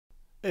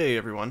Hey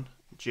everyone,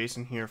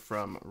 Jason here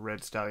from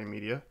Red Stallion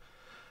Media.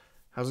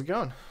 How's it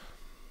going?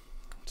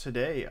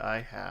 Today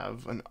I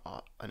have an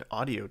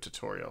audio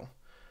tutorial.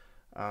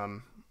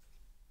 Um,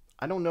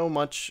 I don't know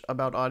much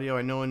about audio.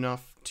 I know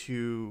enough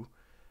to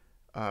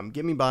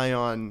get me by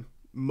on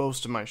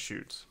most of my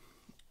shoots.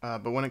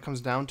 But when it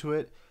comes down to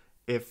it,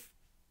 if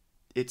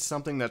it's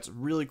something that's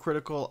really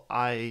critical,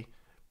 I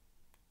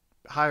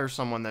hire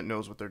someone that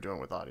knows what they're doing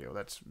with audio.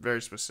 That's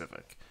very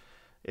specific.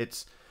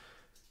 It's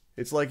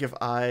it's like if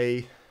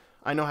I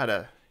know how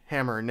to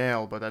hammer a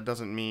nail, but that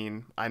doesn't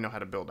mean I know how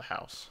to build a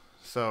house.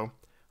 So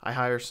I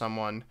hire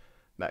someone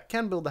that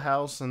can build a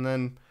house, and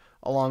then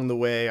along the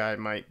way I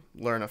might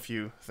learn a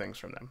few things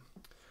from them.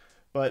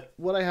 But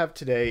what I have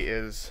today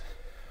is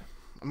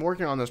I'm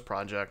working on this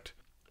project,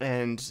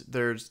 and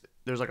there's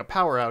like a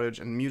power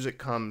outage, and music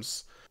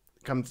comes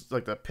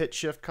like the pitch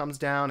shift comes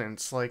down, and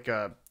it's like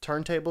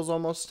turntables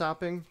almost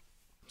stopping.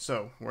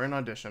 So we're in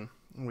Audition.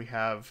 We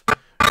have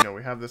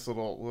we have this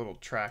little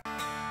track.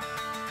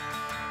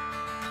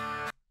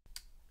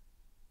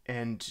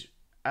 And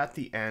at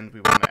the end,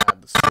 we want to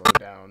add the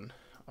slowdown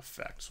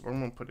effect. So we're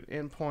going to put it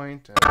in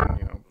point and,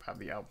 have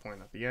the out point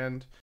at the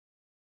end.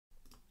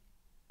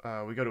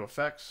 We go to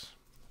effects,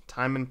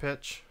 time and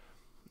pitch,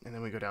 and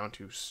then we go down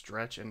to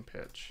stretch and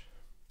pitch.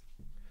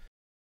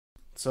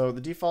 So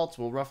the defaults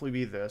will roughly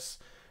be this.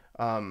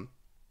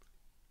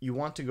 You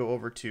want to go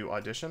over to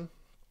Audition,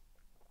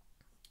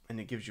 and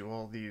it gives you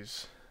all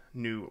these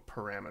new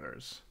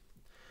parameters.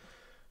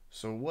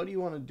 So what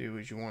you want to do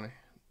is you want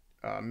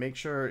to make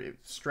sure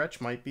stretch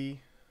might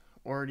be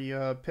already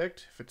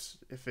picked.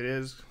 If it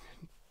is,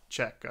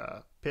 check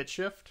pitch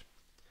shift,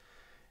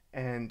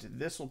 and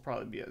this will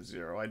probably be at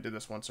 0. I did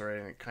this once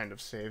already, and it kind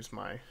of saves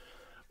my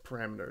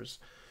parameters.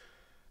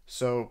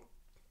 So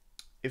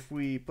if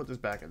we put this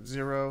back at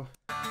 0,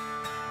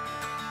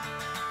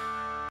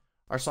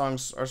 our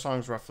song's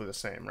roughly the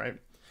same, right?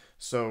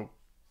 So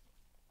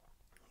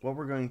what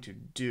we're going to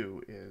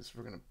do is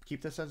we're going to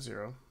keep this at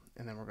 0,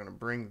 and then we're going to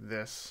bring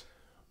this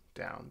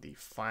down, the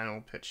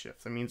final pitch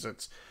shift. That means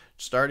it's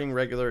starting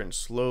regular and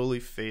slowly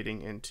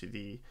fading into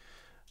the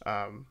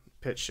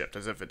pitch shift,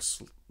 as if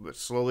it's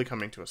slowly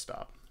coming to a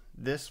stop.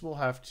 This will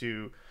have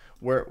to,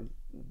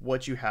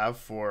 what you have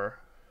for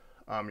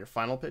your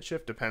final pitch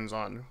shift depends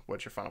on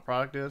what your final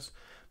product is,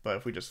 but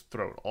if we just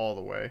throw it all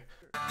the way,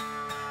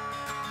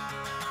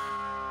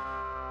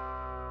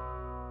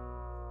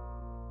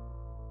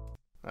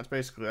 that's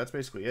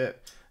basically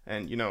it.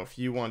 And if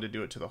you want to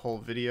do it to the whole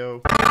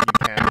video,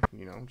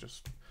 you can,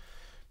 just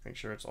make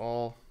sure it's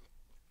all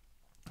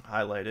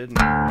highlighted,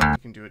 and you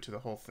can do it to the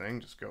whole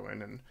thing. Just go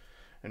in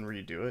and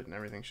redo it, and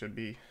everything should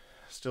be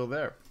still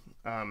there.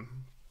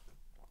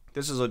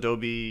 This is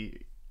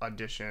Adobe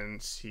Audition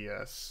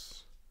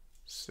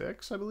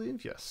CS6, I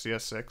believe. Yes,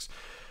 CS6.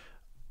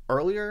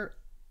 Earlier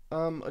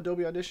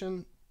Adobe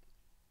Audition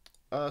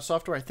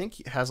software, I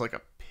think, has like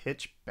a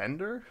pitch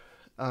bender,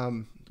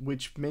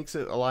 which makes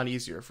it a lot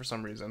easier for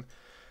some reason.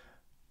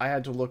 I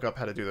had to look up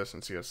how to do this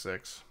in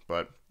CS6,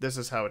 but this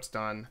is how it's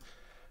done.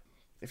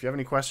 If you have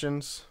any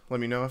questions, let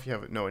me know. If you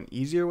know an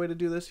easier way to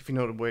do this, if you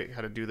know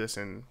how to do this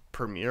in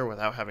Premiere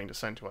without having to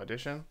send to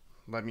Audition,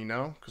 let me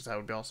know, because that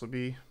would also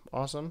be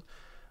awesome.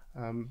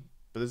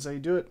 But this is how you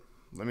do it.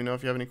 Let me know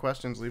if you have any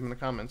questions. Leave them in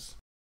the comments.